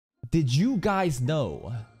Did you guys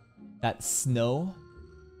know that snow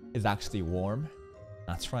is actually warm?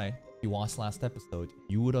 That's right. If you watched last episode,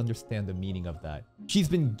 you would understand the meaning of that. She's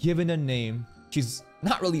been given a name. She's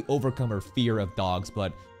not really overcome her fear of dogs,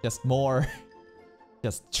 but just more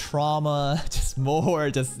just trauma, just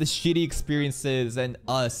the shitty experiences, and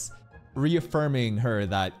us reaffirming her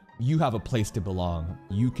that you have a place to belong.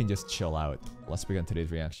 You can just chill out. Let's begin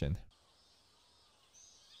today's reaction.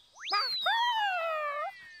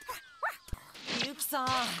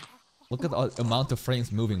 Look at the amount of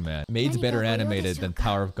frames moving, man. Maid's better animated than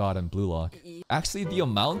Tower of God and Blue Lock. Actually, the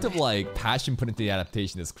amount of like passion put into the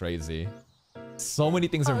adaptation is crazy. So many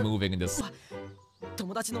things are moving in this.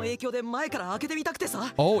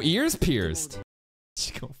 Oh, ears pierced.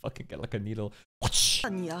 She gonna fucking get like a needle.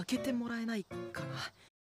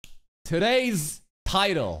 Today's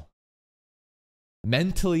title: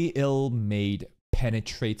 Mentally ill maid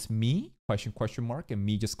penetrates me? Question mark, and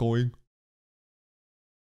me just going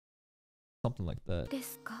something like that.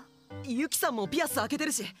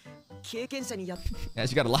 Yeah,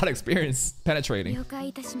 she got a lot of experience penetrating,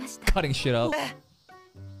 cutting shit up.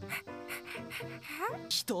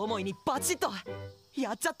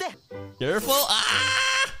 Careful!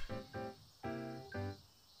 Ah!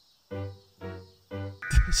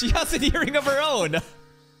 She has a hearing of her own.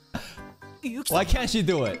 Why can't she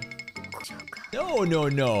do it?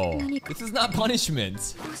 No. This is not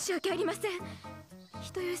punishment.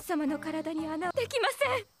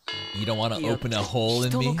 You don't want to open a hole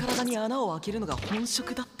in me?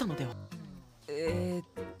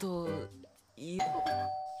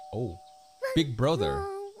 Oh, big brother.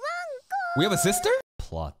 We have a sister?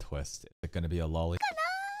 Plot twist. Is it gonna be a lolly?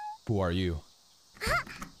 Who are you?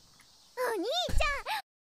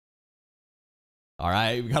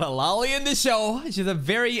 Alright, we got a lolly in the show. She's a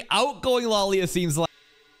very outgoing lolly, it seems like.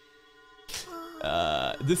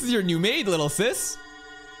 This is your new maid, little sis.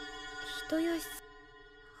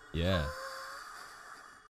 Yeah.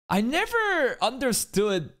 I never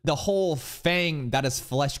understood the whole fang that is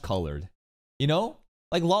flesh colored. You know?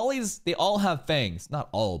 Like lollies, they all have fangs. Not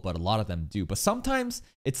all, but a lot of them do. But sometimes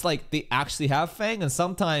it's like they actually have fang, and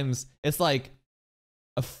sometimes it's like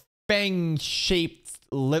a fang shaped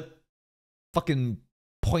lip fucking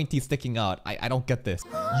pointy sticking out. I don't get this.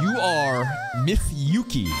 You are Miss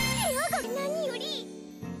Yuki.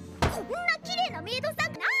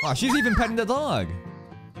 Wow, she's even petting the dog.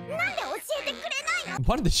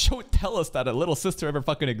 Why did the show tell us that a little sister ever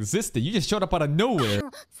fucking existed? You just showed up out of nowhere.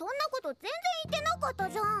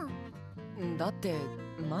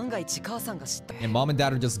 And mom and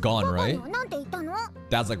dad are just gone, right?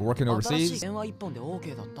 Dad's like working overseas?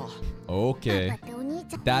 Okay.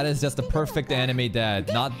 Dad is just the perfect anime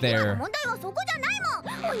dad, not there.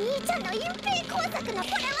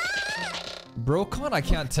 Brocon? I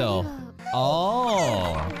can't tell.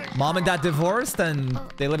 Oh, mom and dad divorced and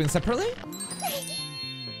they living separately?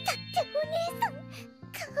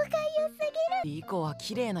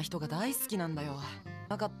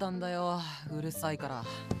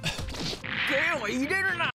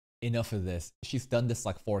 Enough of this. She's done this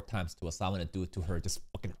like 4 times to us. So I'm gonna do it to her. Just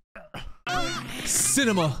fucking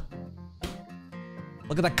cinema.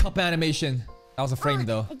 Look at that cup animation. That was a frame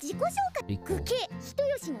though.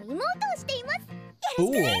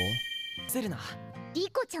 Cool.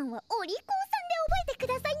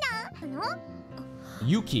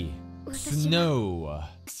 Yuki. Snow.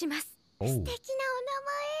 Oh.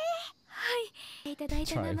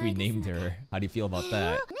 Sorry, we named her. How do you feel about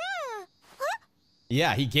that?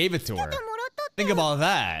 Yeah, he gave it to her. Think about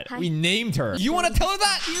that. We named her. You want to tell her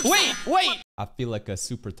that? Wait! I feel like a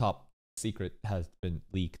super top secret has been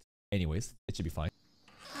leaked. Anyways, it should be fine.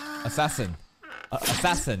 Assassin.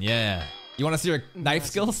 Assassin, yeah. You want to see her knife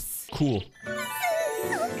skills? Cool.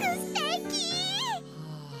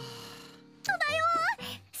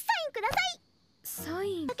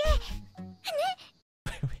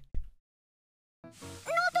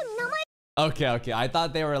 Okay. I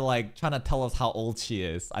thought they were like trying to tell us how old she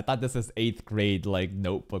is. I thought this is 8th grade like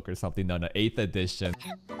notebook or something. No, 8th edition.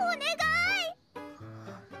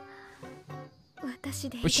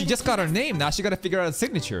 But she just got her name. Now she gotta figure out a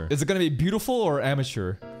signature. Is it gonna be beautiful or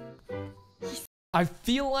amateur? I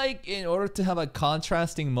feel like in order to have a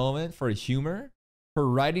contrasting moment for humor, her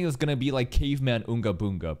writing is gonna be like caveman Unga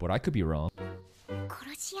Boonga, but I could be wrong. What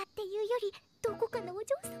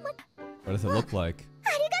does it look like?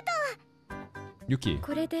 Yuki.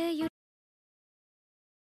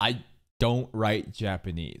 I don't write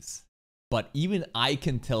Japanese, but even I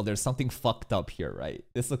can tell there's something fucked up here, right?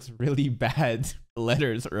 This looks really bad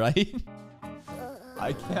letters, right?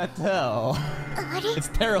 I can't tell. It's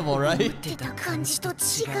terrible, right? You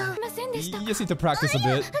just need to practice a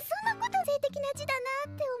bit.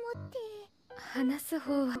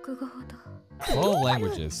 Oh,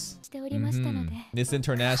 languages. Miss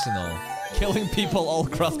International. Killing people all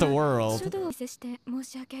across the world.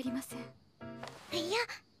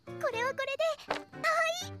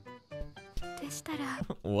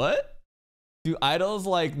 What? Do idols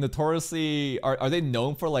like notoriously are they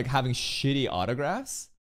known for like having shitty autographs?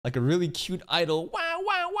 Like a really cute idol, wow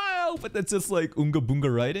wow wow, but that's just like unga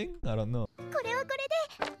bunga writing? I don't know.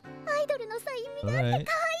 Alright.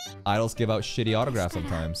 Idols give out shitty autographs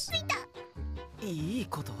sometimes.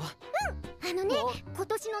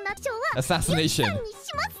 Assassination.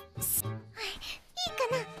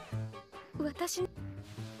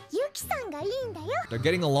 They're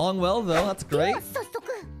getting along well though, that's great.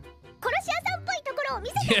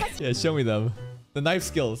 Yeah, show me them. The knife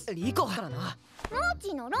skills. Killer.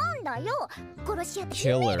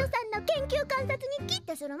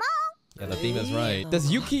 Yeah, the theme is right.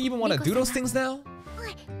 Does Yuki even want to do those things now?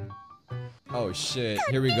 Oh shit,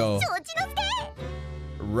 here we go.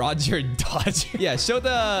 Roger Dodger. Yeah, show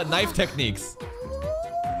the knife techniques.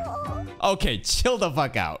 Okay, chill the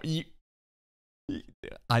fuck out.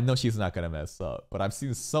 I know she's not gonna mess up, but I've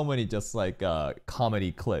seen so many just like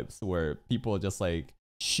comedy clips where people just like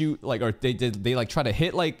shoot like, or they like try to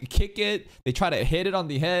hit, like kick it, they try to hit it on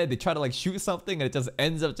the head, they try to like shoot something and it just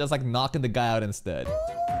ends up just like knocking the guy out instead.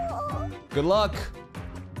 Good luck.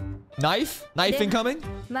 Knife incoming.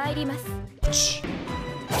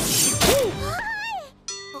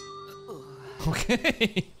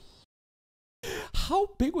 Okay. How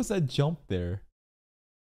big was that jump there?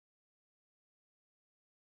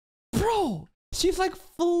 Bro, she's like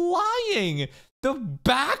flying. The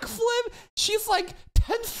backflip, she's like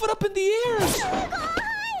 10 foot up in the air.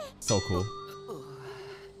 So cool.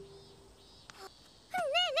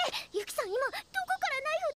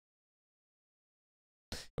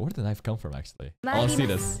 Where did the knife come from actually? I want to see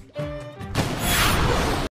this.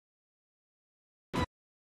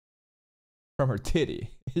 From her titty.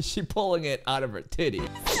 Is she pulling it out of her titty?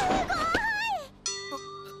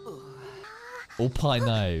 Opie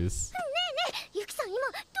knives.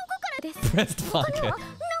 Breast pocket.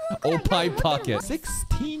 Opie pocket.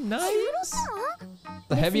 16 knives?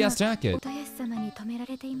 The heavy ass jacket.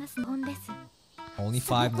 Only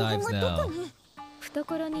 5 knives now.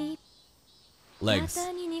 Legs.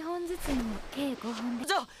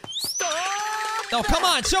 Oh, come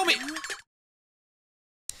on, show me!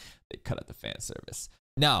 They cut out the fan service.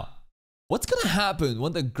 Now, what's gonna happen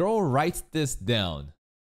when the girl writes this down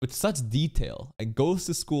with such detail and goes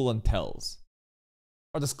to school and tells?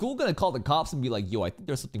 Are the school gonna call the cops and be like, yo, I think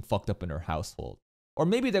there's something fucked up in her household? Or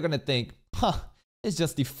maybe they're gonna think, huh, it's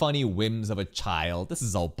just the funny whims of a child. This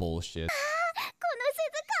is all bullshit.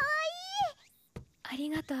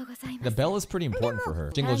 The bell is pretty important for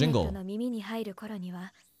her. Jingle jingle.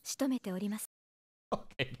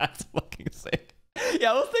 Okay, that's fucking sick.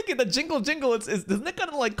 Yeah, I was thinking the jingle jingle isn't it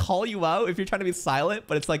gonna like call you out if you're trying to be silent?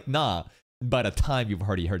 But it's like, nah. By the time you've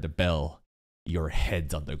already heard the bell, your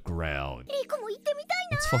head's on the ground.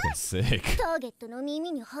 That's fucking sick.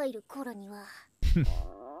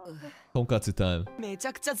 Tonkatsu time.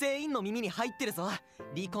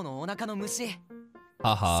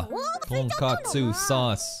 Haha. Tonkatsu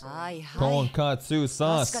sauce. Tonkatsu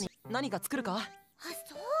sauce.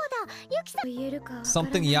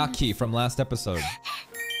 Something yaki from last episode.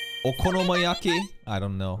 Okonomiyaki? I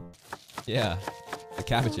don't know. Yeah. The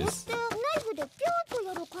cabbages.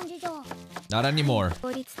 Not anymore.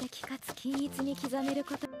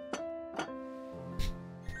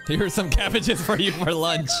 Here's some cabbages for you for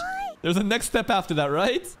lunch. There's a next step after that,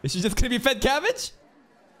 right? Is she just gonna be fed cabbage?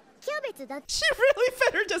 She really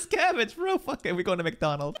fed her just cabbage, bro. Fuck it, we going to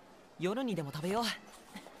McDonald's.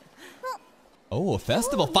 Oh, a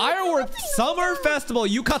festival. Fireworks. Summer festival.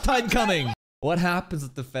 Yucatan coming. What happens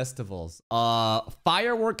at the festivals?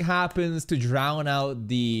 Firework happens to drown out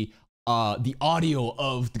the audio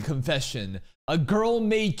of the confession. A girl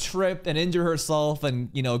may trip and injure herself and,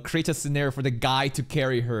 you know, create a scenario for the guy to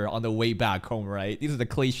carry her on the way back home, right? These are the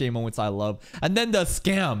cliche moments I love. And then the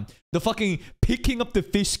scam. The fucking picking up the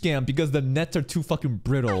fish scam because the nets are too fucking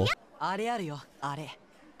brittle.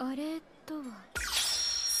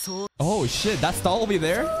 Oh shit, that stall will be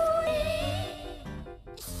there?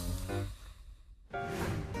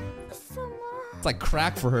 It's like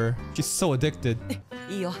crack for her. She's so addicted.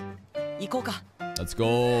 Let's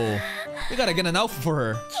go. We gotta get an outfit for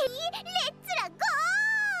her.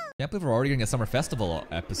 Can't believe we're already getting a summer festival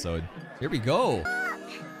episode. Here we go.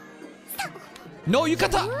 No,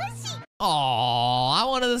 Yukata! Oh, I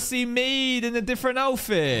wanted to see Maid in a different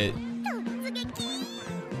outfit.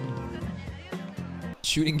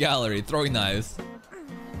 Shooting gallery, throwing knives.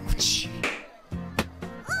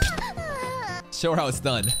 Show her how it's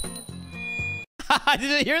done. Did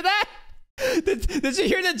you hear that? Did you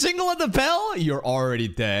hear the jingle of the bell? You're already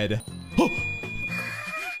dead.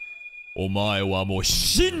 Omae wa mou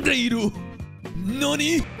shindeiru.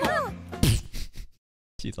 Nani?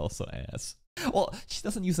 She's also ass. Well, she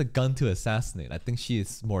doesn't use a gun to assassinate. I think she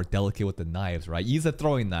is more delicate with the knives, right? Use a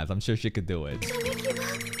throwing knife. I'm sure she could do it.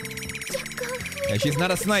 Yeah, she's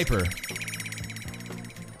not a sniper.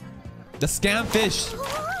 The scam fish.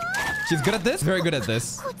 She's good at this? Very good at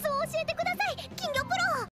this.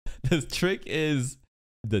 The trick is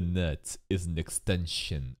the nut is an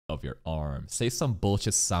extension of your arm. Say some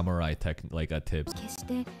bullshit samurai tips.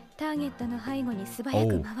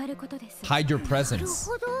 Oh, hide your presence.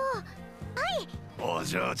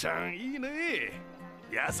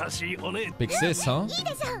 Big sis, huh?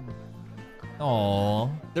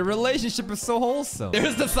 Aww, the relationship is so wholesome.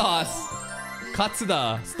 There's the sauce.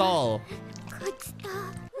 Katsuda, stall.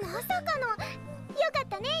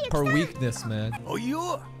 Her weakness, man. Oh,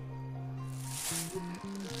 you.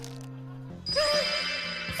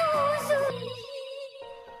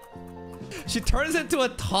 She turns into a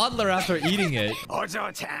toddler after eating it. Oh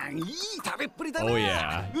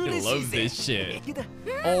yeah, he loves this shit.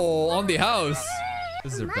 Oh, on the house.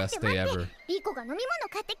 This is her best day ever.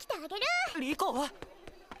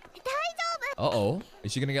 Uh-oh.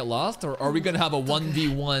 Is she gonna get lost? Or are we gonna have a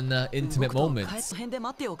 1v1 intimate moment?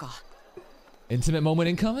 Intimate moment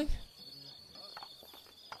incoming?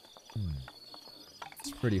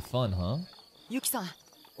 It's pretty fun, huh?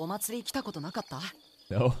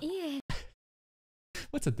 No?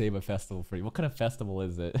 What's a Deva festival for you? What kind of festival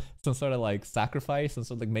is it? Some sort of like sacrifice? Some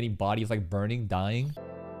sort of like many bodies like burning, dying?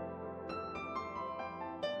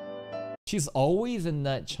 She's always in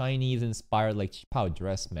that Chinese inspired like qipao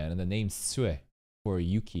dress, man. And the name's Sue for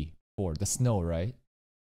Yuki, for the snow, right?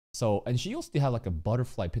 So, and she used to have like a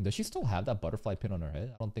butterfly pin. Does she still have that butterfly pin on her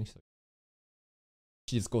head? I don't think so.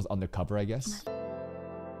 She just goes undercover, I guess.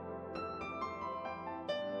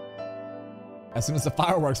 As soon as the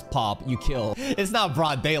fireworks pop, you kill. It's not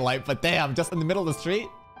broad daylight, but damn, just in the middle of the street?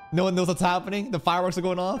 No one knows what's happening? The fireworks are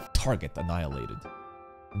going off? Target annihilated.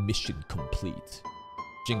 Mission complete.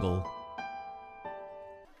 Jingle.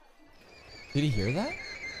 Did he hear that?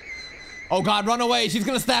 Oh god, run away! She's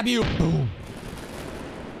gonna stab you! Boom.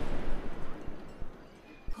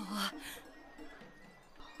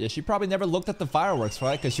 Yeah, she probably never looked at the fireworks,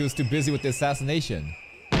 right? Because she was too busy with the assassination.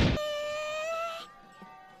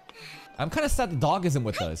 I'm kind of sad the dog isn't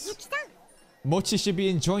with us. Mochi should be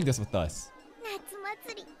enjoying this with us.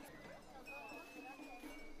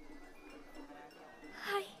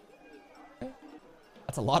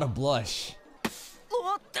 That's a lot of blush.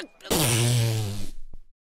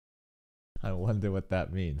 I wonder what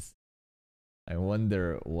that means. I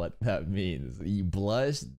wonder what that means. He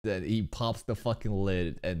blushed, then he pops the fucking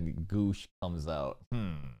lid and goosh comes out.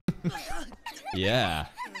 Yeah.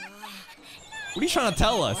 What are you trying to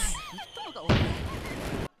tell us?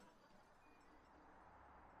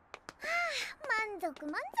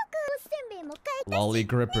 Lolly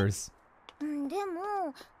grippers.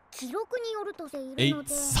 8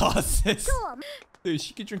 sauces. Dude,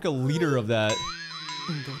 she could drink a liter of that.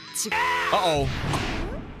 Uh-oh.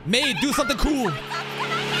 Maid, do something cool.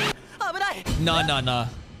 Nah.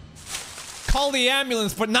 Call the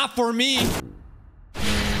ambulance, but not for me.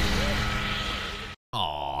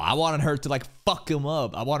 Oh, I wanted her to like fuck him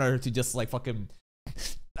up. I wanted her to just like fucking...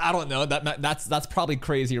 I don't know. That's probably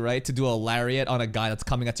crazy, right? To do a lariat on a guy that's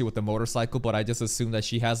coming at you with a motorcycle, but I just assume that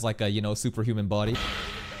she has like a, you know, superhuman body.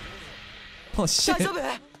 Oh shit.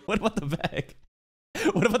 What about the bag?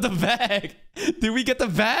 What about the bag? Did we get the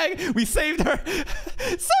bag? We saved her.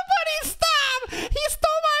 Somebody stop! He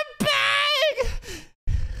stole my bag!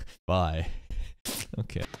 Bye.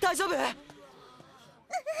 Okay.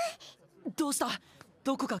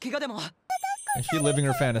 Is she living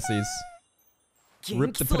her fantasies?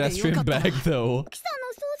 Rip the pedestrian bag though.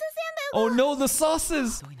 Oh no, the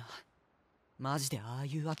sauces!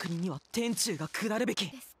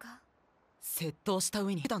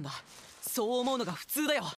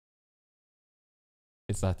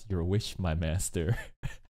 Is that your wish, my master?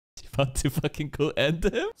 You about to fucking go end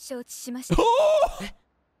him? Oh!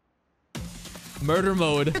 Murder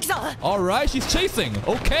mode. Alright, she's chasing.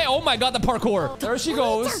 Okay, oh my god, the parkour. There she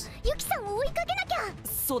goes.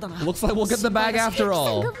 Looks like we'll get the bag after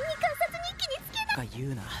all.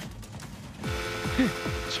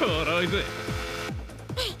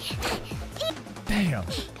 Damn.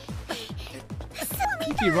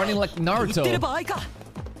 Kiki running like Naruto.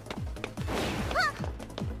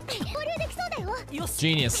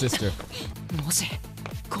 Genius sister. Oh,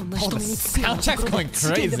 the soundtrack's going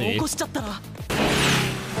crazy.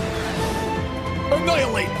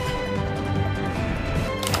 Annihilate!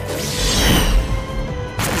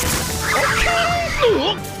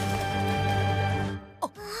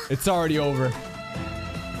 It's already over.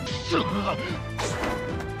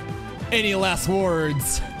 Any last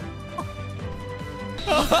words?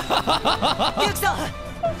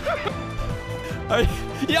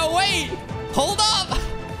 Yo, wait! Hold up!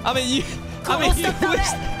 I mean, you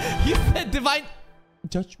said divine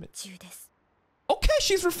judgment. Okay,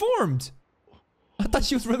 she's reformed. I thought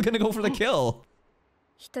she was really gonna go for the kill.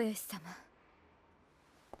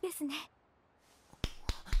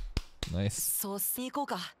 Nice.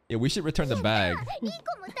 Yeah, we should return the bag.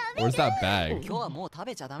 Where's that bag?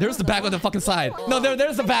 There's the bag on the fucking side. No,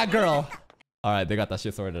 there's the bag, girl. Alright, they got that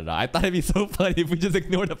shit sorted out. I thought it'd be so funny if we just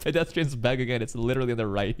ignore the pedestrian's bag again. It's literally on the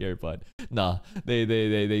right here, but nah. They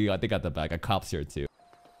got the bag. A cop's here too.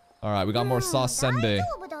 Alright, we got more sauce senbei.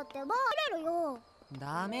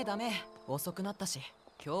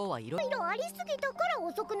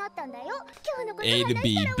 A to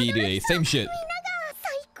B, B to A. Same shit.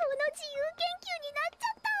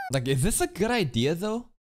 Like, is this a good idea though?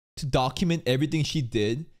 To document everything she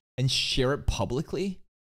did and share it publicly?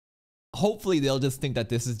 Hopefully they'll just think that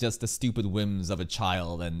this is just the stupid whims of a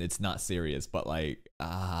child and it's not serious, but like,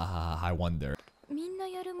 I wonder.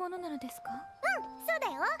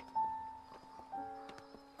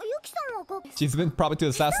 She's been probably to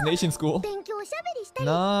assassination school.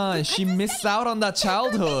 Nah, she missed out on that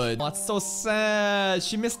childhood. Oh, that's so sad.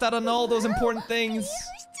 She missed out on all those important things.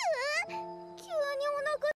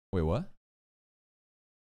 Wait, what?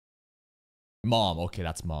 Mom. Okay,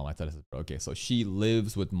 that's mom. I thought it was... Okay, so she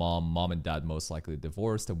lives with mom. Mom and dad most likely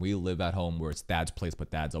divorced. And we live at home where it's dad's place,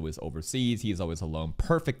 but dad's always overseas. He's always alone.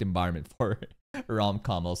 Perfect environment for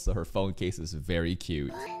rom-com. Also, her phone case is very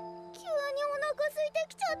cute.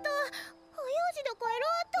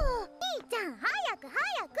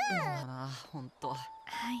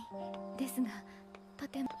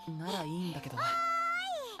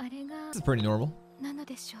 This is pretty normal.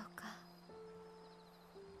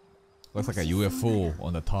 Looks like a UFO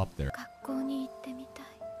on the top there.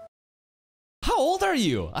 How old are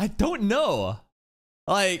you? I don't know.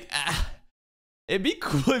 Like, it'd be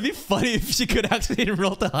cool, it'd be funny if she could actually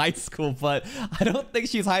enroll to high school, but I don't think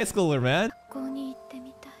she's high schooler, man.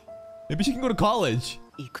 Maybe she can go to college.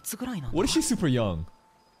 What if she's super young?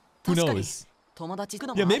 Who knows?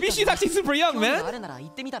 Yeah, maybe she's actually super young, man.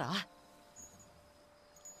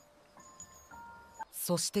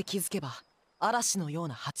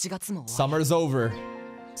 Summer's over.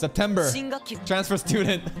 September. Transfer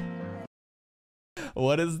student.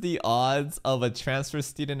 What is the odds of a transfer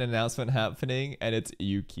student announcement happening and it's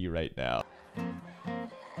Yuki right now?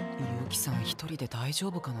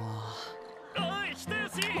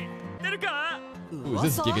 Ooh,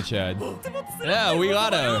 this is Giga Chad. Yeah, we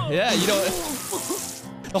got her. Yeah, you know,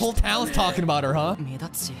 the whole town's talking about her, huh?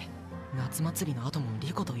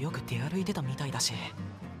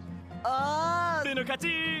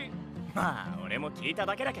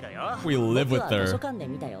 We live with her.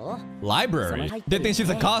 Library? They think she's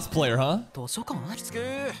a cosplayer, huh?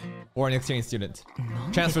 Or an exchange student.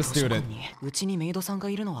 Transfer student.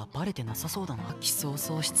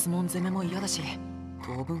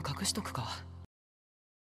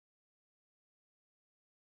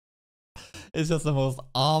 It's just the most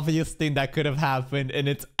obvious thing that could have happened, and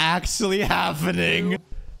it's actually happening.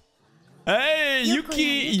 Hey,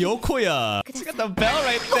 Yuki Yokoya. She got the bell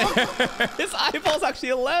right there. His eyeball's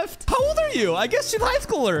actually left. How old are you? I guess she's high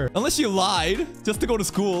schooler. Unless you lied just to go to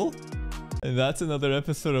school. And that's another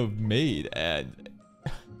episode of Maid. And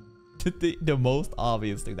the most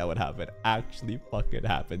obvious thing that would happen actually fucking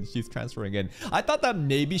happened. She's transferring in. I thought that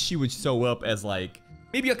maybe she would show up as like,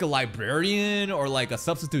 maybe like a librarian or like a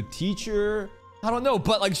substitute teacher. I don't know,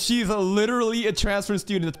 but like she's literally a transfer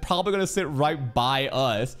student that's probably gonna sit right by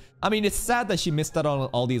us. I mean, it's sad that she missed out on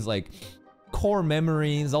all these like core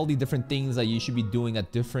memories, all the different things that you should be doing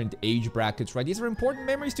at different age brackets, right? These are important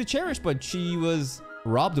memories to cherish, but she was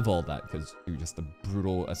robbed of all that because you're just a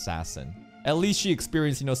brutal assassin. At least she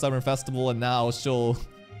experienced, you know, Summer Festival, and now she'll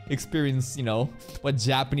experience, you know, what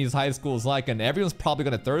Japanese high school is like, and everyone's probably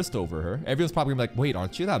gonna thirst over her. Everyone's probably gonna be like, wait,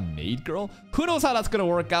 aren't you that Maid girl? Who knows how that's gonna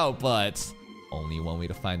work out, but only one way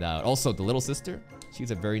to find out. Also, the little sister, she's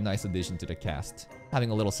a very nice addition to the cast.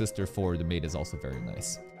 Having a little sister for the Maid is also very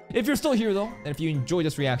nice. If you're still here though, and if you enjoyed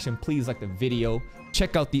this reaction, please like the video.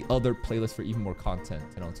 Check out the other playlist for even more content.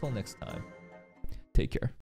 And until next time, take Take care.